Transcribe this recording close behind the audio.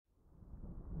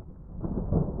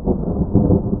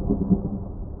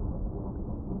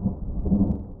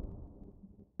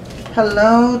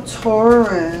Hello,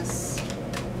 Taurus.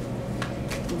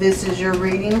 This is your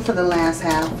reading for the last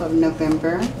half of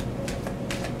November.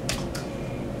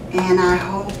 And I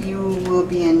hope you will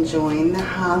be enjoying the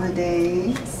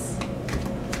holidays.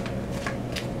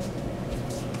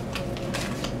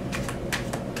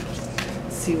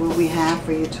 Let's see what we have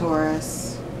for you,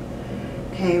 Taurus.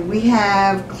 Okay, we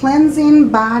have cleansing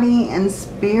body and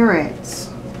spirit.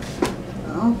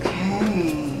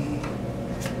 Okay.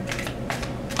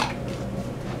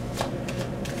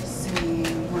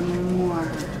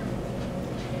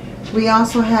 We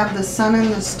also have the sun and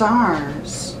the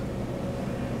stars.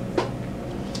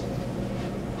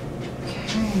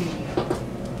 Okay.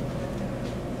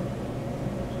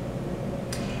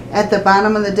 At the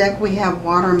bottom of the deck, we have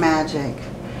water magic.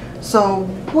 So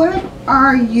what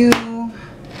are you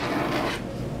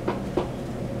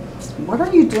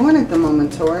doing at the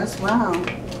moment, Taurus? Wow.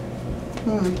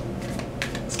 Okay,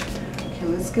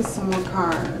 let's get some more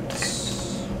cards.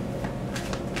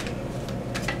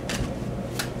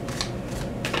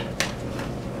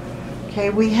 Okay,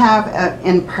 we have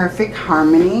in perfect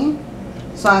harmony.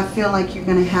 So I feel like you're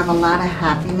going to have a lot of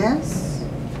happiness.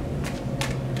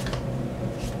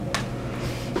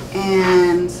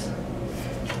 And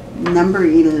number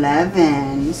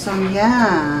 11. So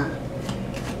yeah.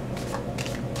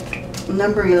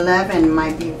 Number 11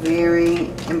 might be very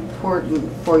important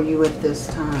for you at this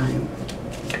time.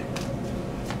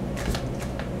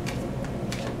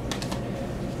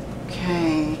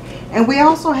 Okay. And we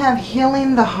also have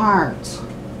healing the heart.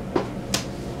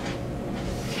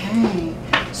 Okay.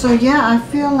 So yeah, I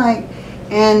feel like,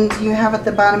 and you have at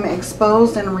the bottom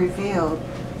exposed and revealed.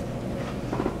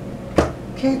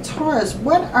 Okay, Taurus,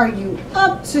 what are you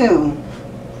up to?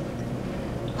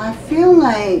 I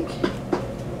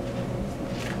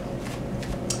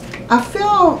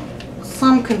feel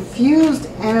some confused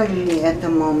energy at the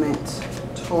moment,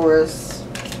 Taurus.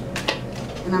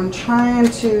 And I'm trying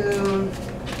to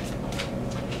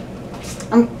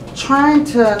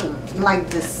like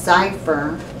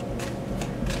decipher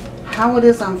how it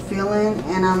is I'm feeling,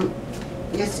 and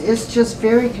it's just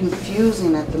very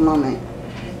confusing at the moment.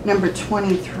 Number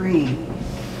 23.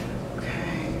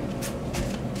 Okay.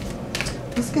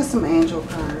 Let's get some angel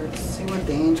cards. See what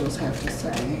the angels have to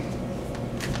say.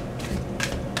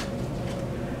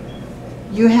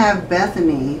 You have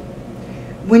Bethany.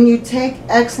 When you take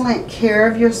excellent care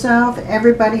of yourself,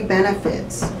 everybody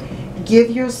benefits.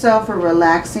 Give yourself a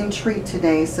relaxing treat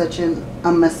today, such as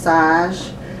a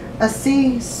massage, a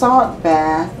sea salt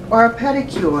bath, or a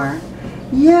pedicure.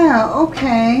 Yeah,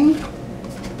 okay.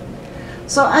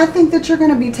 So I think that you're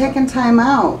going to be taking time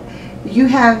out. You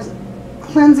have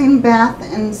cleansing bath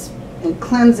and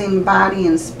cleansing body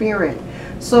and spirit.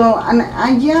 So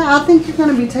yeah, I think you're going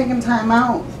to be taking time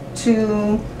out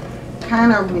to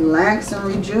kind of relax and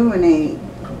rejuvenate,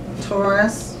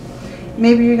 Taurus.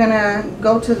 Maybe you're going to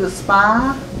go to the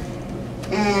spa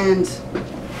and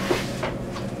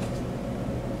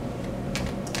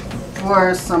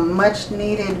for some much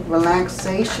needed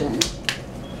relaxation.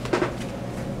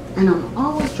 And I'm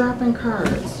always dropping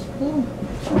cards. Ooh.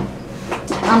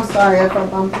 I'm sorry if I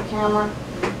bumped the camera.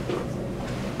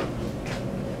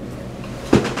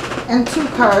 And two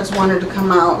cards wanted to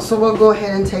come out, so we'll go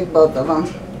ahead and take both of them.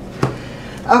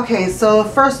 Okay, so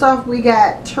first off we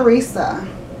got Teresa.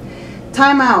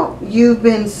 Time out. You've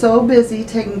been so busy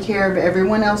taking care of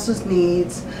everyone else's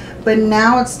needs, but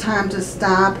now it's time to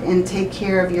stop and take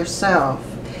care of yourself.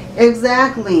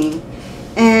 Exactly.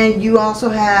 And you also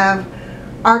have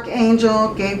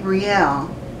Archangel Gabriel.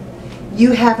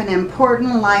 You have an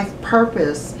important life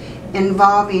purpose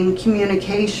involving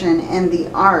communication and the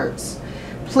arts.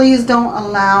 Please don't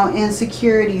allow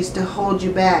insecurities to hold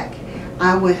you back.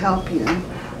 I will help you.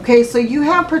 Okay, so you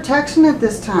have protection at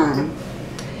this time.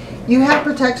 You have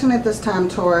protection at this time,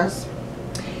 Taurus.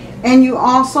 And you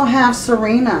also have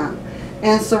Serena.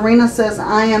 And Serena says,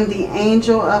 I am the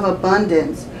angel of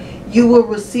abundance. You will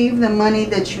receive the money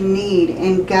that you need,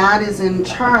 and God is in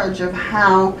charge of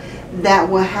how that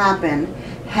will happen.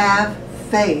 Have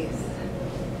faith.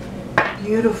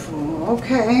 Beautiful.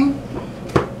 Okay.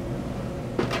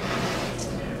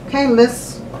 Okay,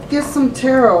 let's get some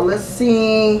tarot. Let's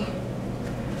see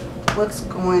what's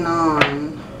going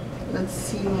on. Let's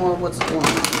see more what's going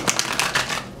on.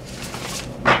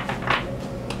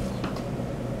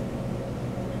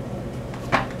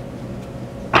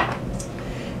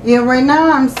 Yeah, right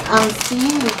now I'm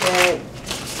seeing that,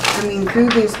 I mean, through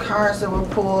these cards that were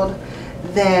pulled,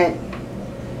 that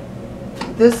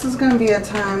this is going to be a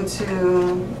time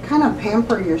to kind of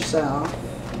pamper yourself.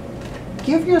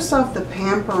 Give yourself the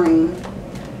pampering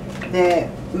that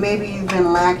maybe you've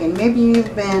been lacking. Maybe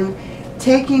you've been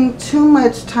taking too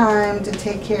much time to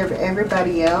take care of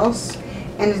everybody else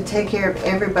and to take care of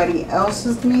everybody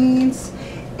else's needs,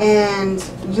 and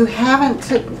you haven't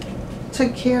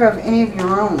took care of any of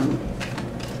your own.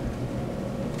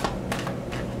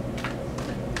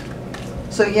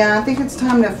 So yeah, I think it's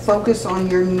time to focus on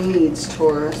your needs,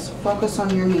 Taurus. Focus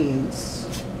on your needs.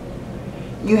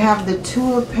 You have the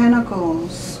Two of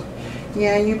Pentacles.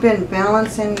 Yeah, you've been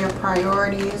balancing your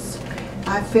priorities.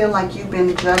 I feel like you've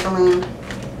been juggling.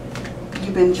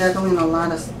 You've been juggling a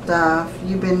lot of stuff.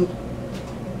 You've been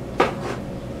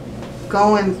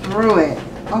going through it.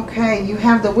 Okay, you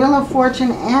have the Wheel of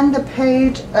Fortune and the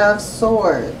Page of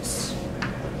Swords.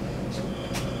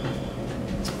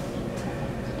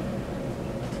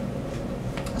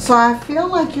 So I feel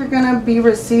like you're going to be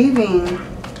receiving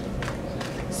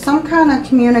some kind of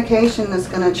communication that's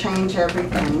going to change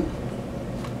everything.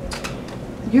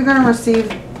 You're going to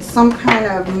receive some kind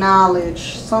of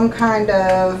knowledge, some kind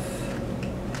of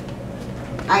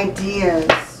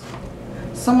ideas.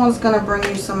 Someone's going to bring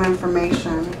you some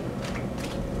information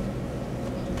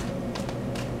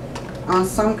on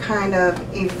some kind of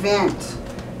event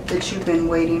that you've been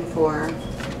waiting for.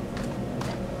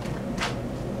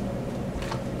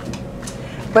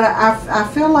 But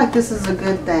I feel like this is a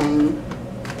good thing,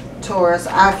 Taurus.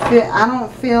 I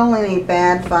don't feel any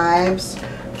bad vibes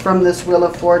from this Wheel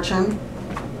of Fortune.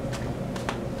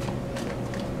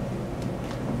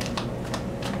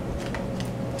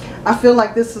 I feel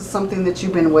like this is something that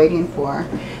you've been waiting for.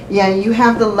 Yeah, you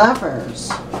have the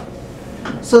Lovers.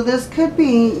 So this could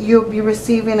be you'll be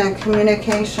receiving a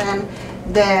communication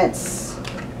that's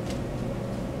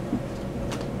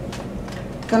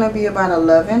going to be about a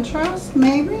love interest,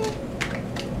 maybe.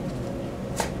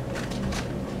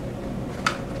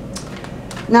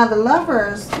 Now the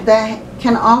Lovers, that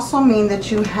can also mean that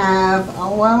you have,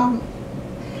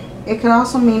 it could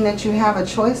also mean that you have a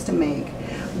choice to make.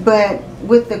 But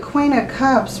with the Queen of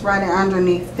Cups right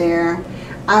underneath there,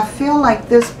 I feel like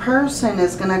this person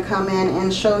is going to come in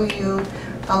and show you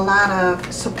a lot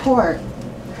of support,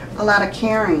 a lot of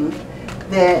caring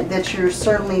that you're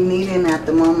certainly needing at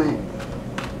the moment.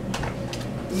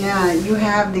 Yeah, you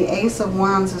have the Ace of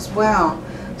Wands as well.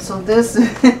 So this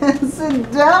is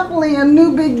definitely a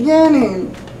new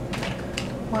beginning.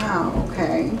 Wow,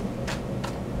 okay.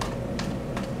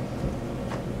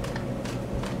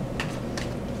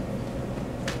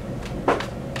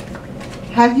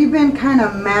 Have you been kind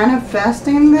of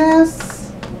manifesting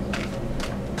this,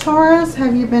 Taurus?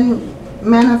 Have you been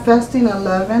manifesting a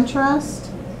love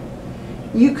interest?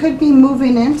 You could be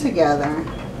moving in together.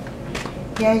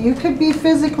 Yeah, you could be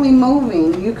physically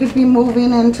moving. You could be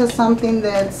moving into something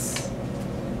that's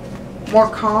more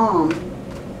calm,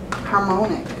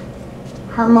 harmonic.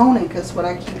 Harmonic is what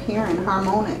I keep hearing,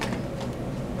 harmonic.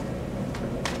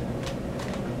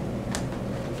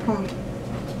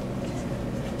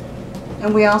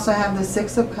 And we also have the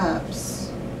Six of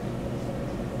Cups.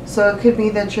 So it could be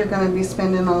that you're going to be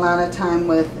spending a lot of time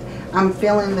with, I'm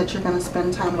feeling that you're going to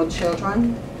spend time with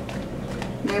children.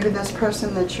 Maybe this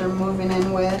person that you're moving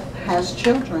in with has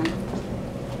children.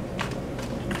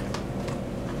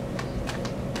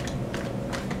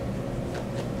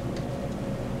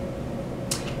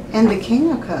 And the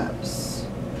King of Cups.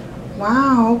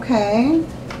 Wow, okay.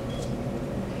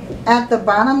 At the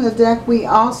bottom of the deck, we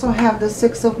also have the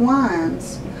Six of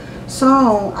Wands.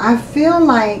 So I feel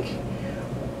like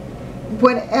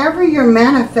whatever you're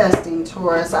manifesting,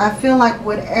 Taurus, I feel like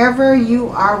whatever you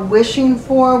are wishing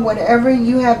for, whatever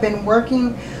you have been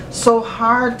working so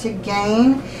hard to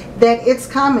gain, that it's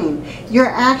coming. You're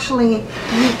actually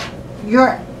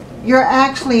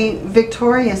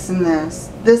victorious in this.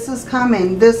 This is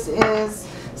coming. This is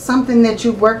something that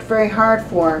you worked very hard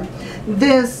for.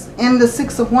 This and the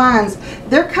Six of Wands,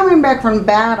 they're coming back from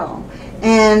battle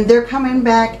and they're coming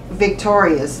back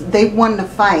victorious. They've won the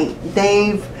fight.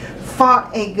 They've fought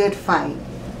a good fight.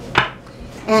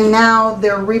 And now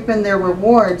they're reaping their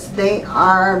rewards. They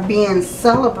are being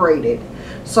celebrated.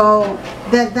 So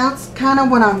that's kind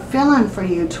of what I'm feeling for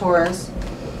you, Taurus.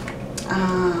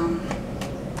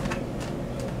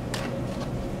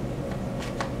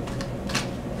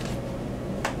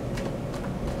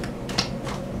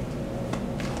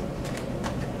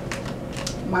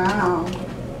 Wow.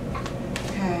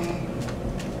 Okay.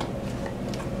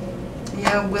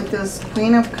 Yeah, with this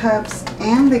Queen of Cups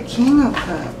and the King of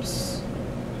Cups,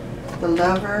 the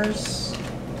Lovers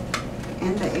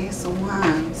and the Ace of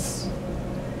Wands,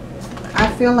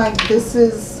 I feel like this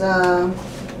is a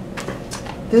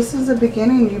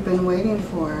beginning you've been waiting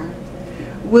for.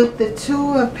 With the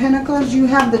Two of Pentacles, you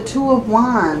have the Two of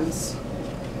Wands.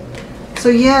 So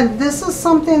yeah, this is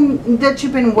something that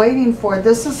you've been waiting for.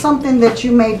 This is something that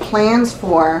you made plans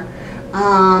for,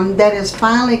 that is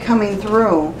finally coming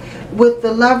through. With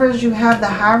the Lovers, you have the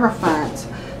Hierophant.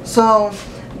 So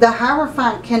the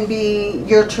Hierophant can be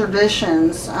your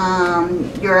traditions,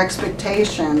 your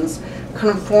expectations,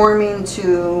 conforming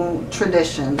to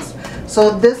traditions.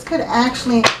 So this could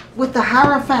actually, with the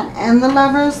Hierophant and the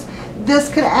Lovers,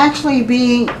 this could actually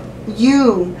be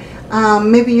you.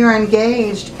 Maybe you're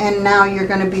engaged and now you're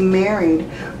going to be married.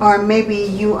 Or maybe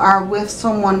you are with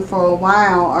someone for a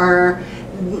while, or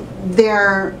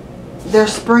they're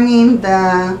springing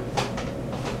the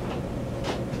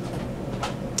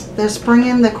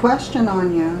question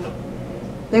on you.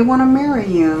 They want to marry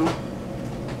you.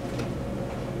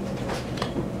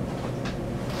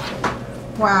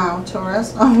 Wow,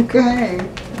 Taurus. Okay.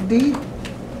 Deep.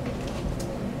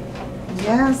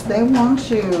 Yes, they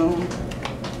want you.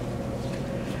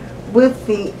 With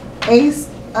the Ace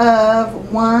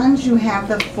of Wands, you have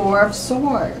the Four of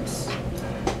Swords.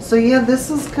 So yeah,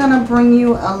 this is going to bring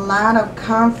you a lot of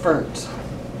comfort.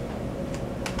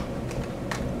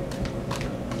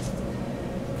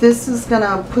 This is going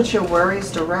to put your worries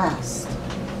to rest.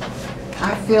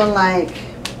 I feel like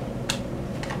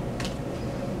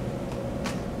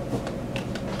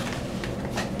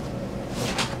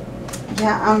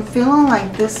I'm feeling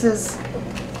like this is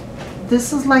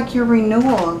like your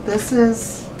renewal. This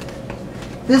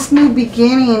new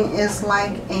beginning is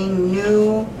like a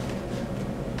new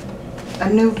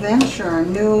venture,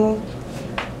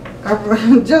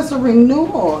 just a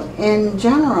renewal in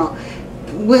general.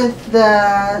 With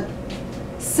the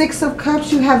Six of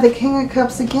Cups, you have the King of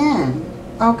Cups again.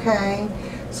 Okay,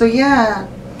 so yeah.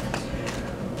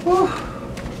 Whew.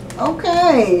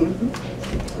 Okay,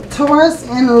 Taurus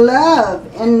in love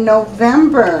in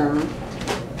November.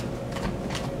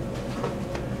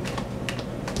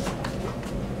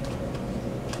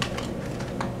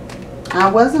 I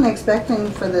wasn't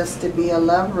expecting for this to be a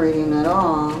love reading at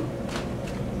all.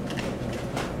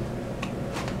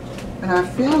 But I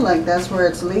feel like that's where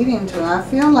it's leading to. I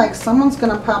feel like someone's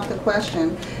going to pop the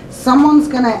question. Someone's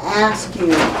going to ask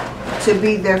you to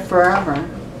be there forever.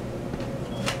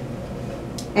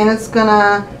 And it's going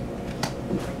to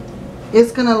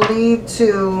lead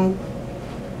to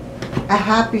a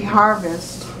happy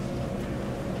harvest.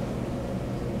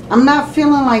 I'm not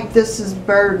feeling like this is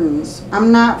burdens. I'm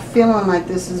not feeling like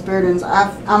this is burdens.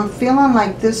 I'm feeling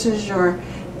like this is your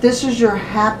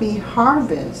happy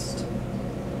harvest.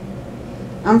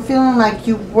 I'm feeling like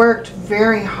you worked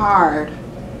very hard.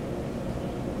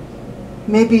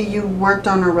 Maybe you worked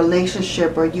on a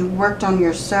relationship, or you worked on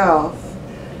yourself.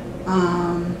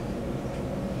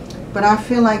 But I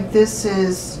feel like this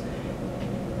is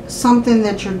something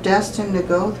that you're destined to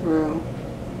go through.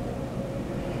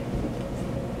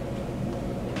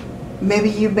 Maybe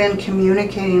you've been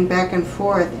communicating back and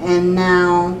forth, and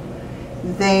now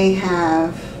they've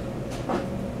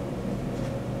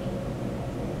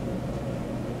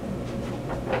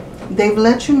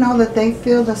let you know that they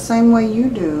feel the same way you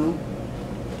do.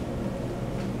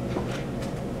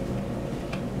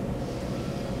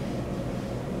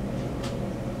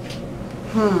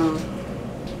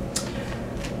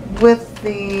 With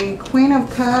the Queen of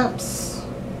Cups,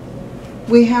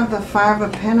 we have the Five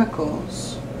of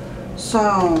Pentacles.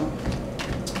 So,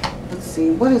 let's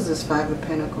see. What is this Five of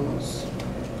Pentacles?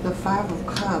 The Five of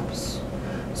Cups.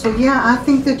 So, yeah, I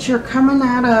think that you're coming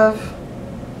out of...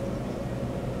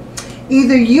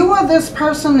 Either you or this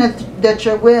person that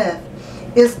you're with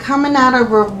is coming out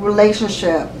of a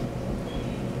relationship.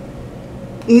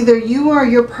 Either you or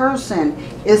your person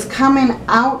is coming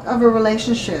out of a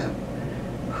relationship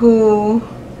who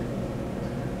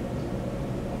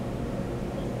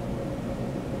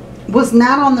was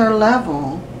not on their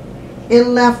level. It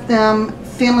left them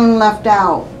feeling left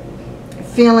out,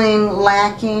 feeling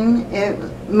lacking. It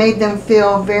made them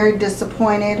feel very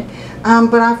disappointed.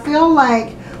 But I feel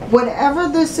like whatever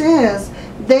this is,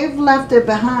 they've left it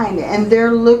behind and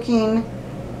they're looking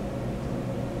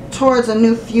towards a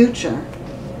new future.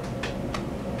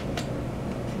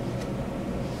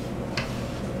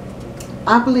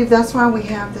 I believe that's why we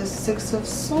have this Six of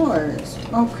Swords.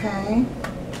 Okay.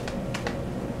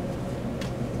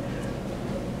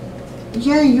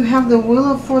 Yeah, you have the Wheel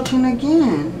of Fortune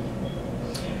again.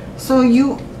 So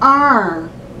you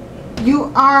are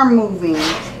moving.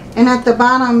 And at the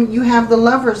bottom, you have the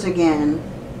Lovers again.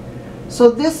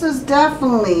 So this is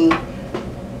definitely,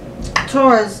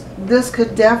 Taurus, this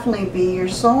could definitely be your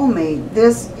soulmate.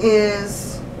 This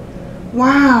is,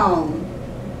 wow.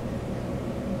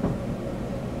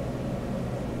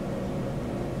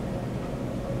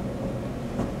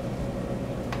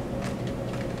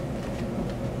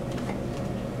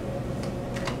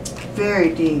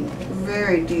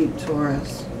 very deep,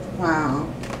 Taurus. Wow,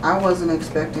 I wasn't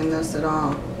expecting this at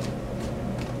all.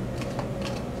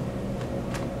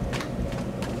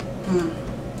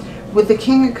 With the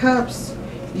King of Cups,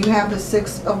 you have the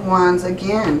Six of Wands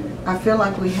again. I feel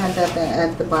like we had that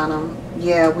at the bottom.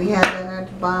 Yeah, we had that at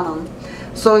the bottom.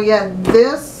 So yeah,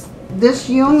 this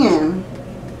union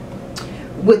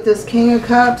with this King of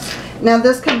Cups. Now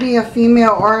this could be a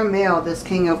female or a male, this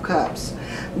King of Cups.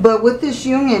 But with this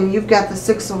union, you've got the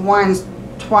Six of Wands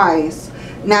twice.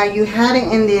 Now you had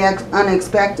it in the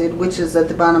unexpected, which is at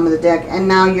the bottom of the deck. And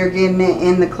now you're getting it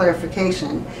in the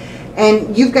clarification.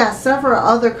 And you've got several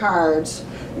other cards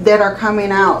that are coming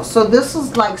out. So this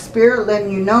is like Spirit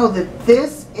letting you know that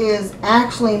this is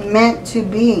actually meant to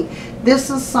be. This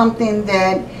is something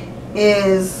that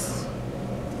is,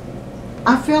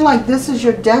 I feel like this is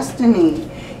your destiny.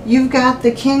 You've got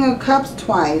the King of Cups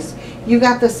twice. You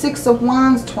got the Six of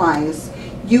Wands twice.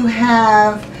 You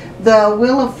have the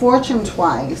Wheel of Fortune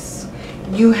twice.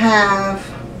 You have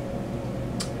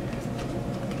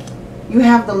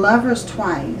the Lovers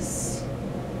twice.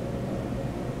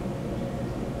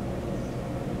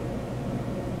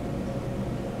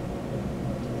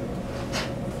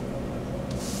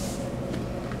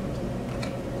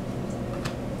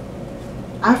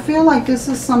 I feel like this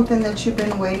is something that you've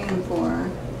been waiting for.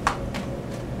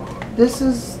 This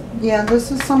is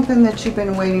something that you've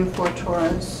been waiting for,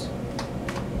 Taurus.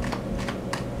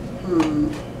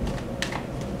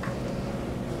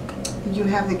 You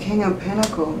have the King of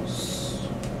Pentacles.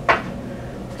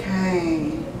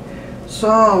 Okay.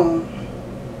 So,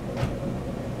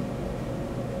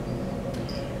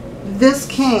 this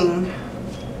king,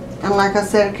 and like I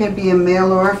said, it could be a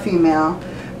male or a female,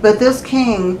 but this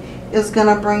king is going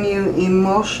to bring you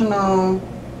emotional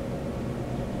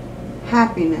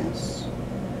happiness.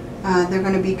 They're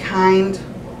going to be kind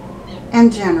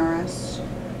and generous,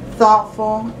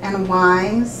 thoughtful and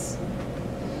wise.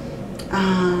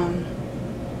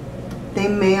 They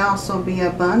may also be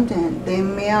abundant. They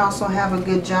may also have a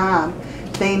good job.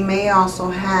 They may also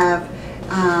have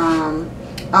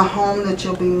a home that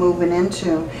you'll be moving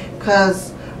into.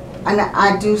 Because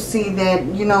I do see that,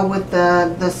 you know, with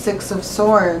the Six of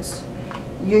Swords,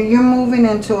 you're moving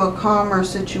into a calmer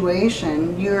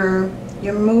situation. You're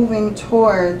moving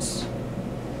towards,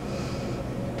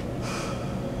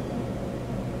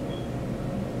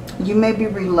 you may be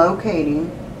relocating.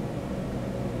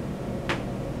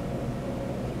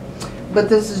 But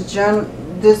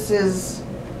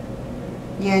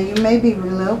yeah, you may be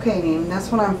relocating.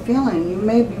 That's what I'm feeling. You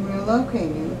may be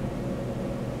relocating.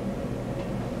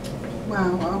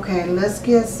 Wow, okay, let's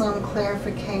get some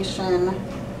clarification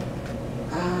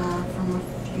from a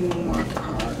few more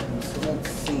cards.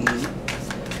 Let's see.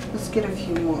 Let's get a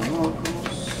few more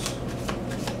oracles.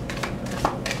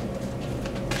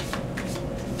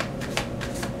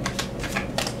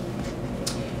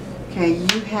 Okay,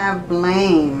 you have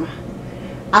blame.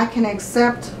 I can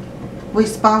accept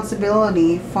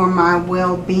responsibility for my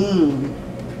well-being.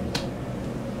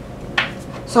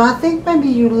 So I think maybe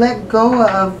you let go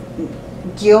of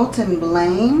guilt and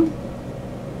blame.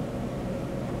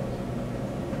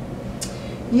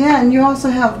 Yeah, and you also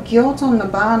have guilt on the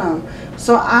bottom.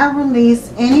 So I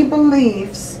release any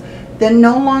beliefs that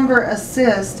no longer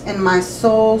assist in my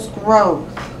soul's growth.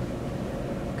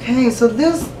 Okay, so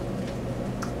this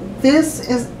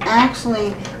is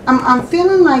actually, I'm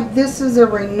feeling like this is a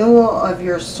renewal of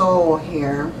your soul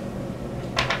here,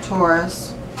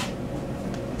 Taurus.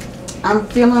 I'm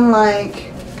feeling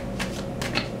like,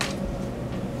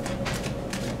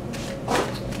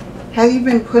 have you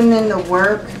been putting in the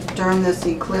work during this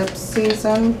eclipse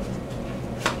season?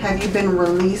 Have you been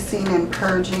releasing and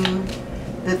purging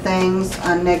the things,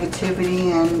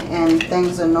 negativity and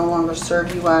things that no longer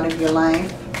serve you out of your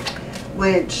life?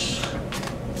 Which,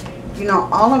 you know,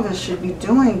 all of us should be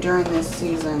doing during this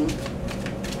season.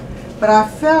 But I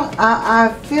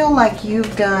feel like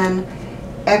you've done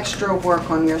extra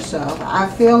work on yourself. I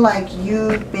feel like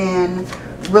you've been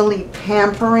really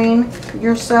pampering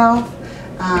yourself,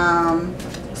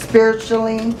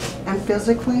 spiritually and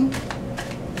physically.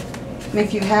 And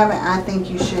if you haven't, I think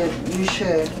you should. You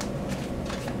should.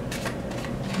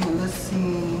 Okay, let's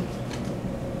see.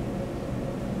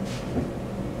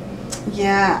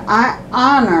 Yeah, I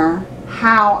honor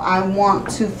how I want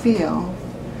to feel.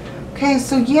 Okay,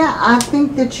 so yeah, I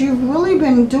think that you've really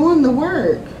been doing the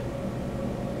work.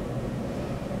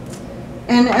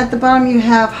 And at the bottom you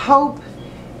have hope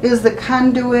is the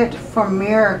conduit for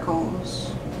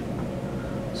miracles.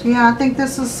 So yeah, I think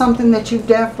this is something that you've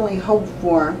definitely hoped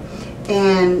for.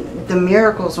 And the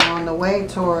miracles are on the way,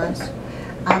 Taurus.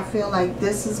 I feel like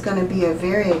this is going to be a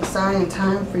very exciting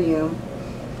time for you.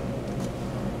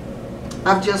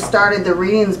 I've just started the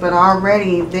readings, but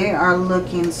already they are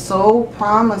looking so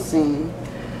promising.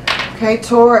 Okay,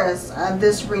 Taurus,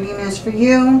 this reading is for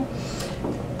you.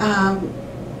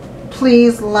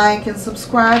 Please like and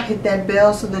subscribe. Hit that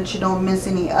bell so that you don't miss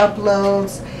any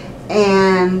uploads.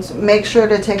 And make sure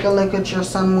to take a look at your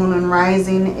sun, moon, and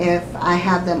rising if I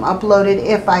have them uploaded.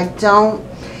 If I don't,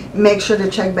 make sure to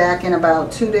check back in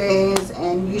about 2 days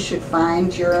and you should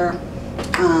find your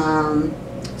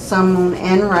sun, moon,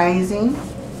 and rising.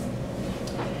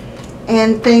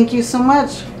 And thank you so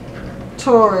much,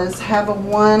 Taurus. Have a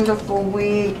wonderful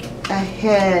week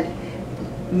ahead.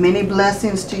 Many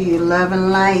blessings to you. Love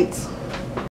and light.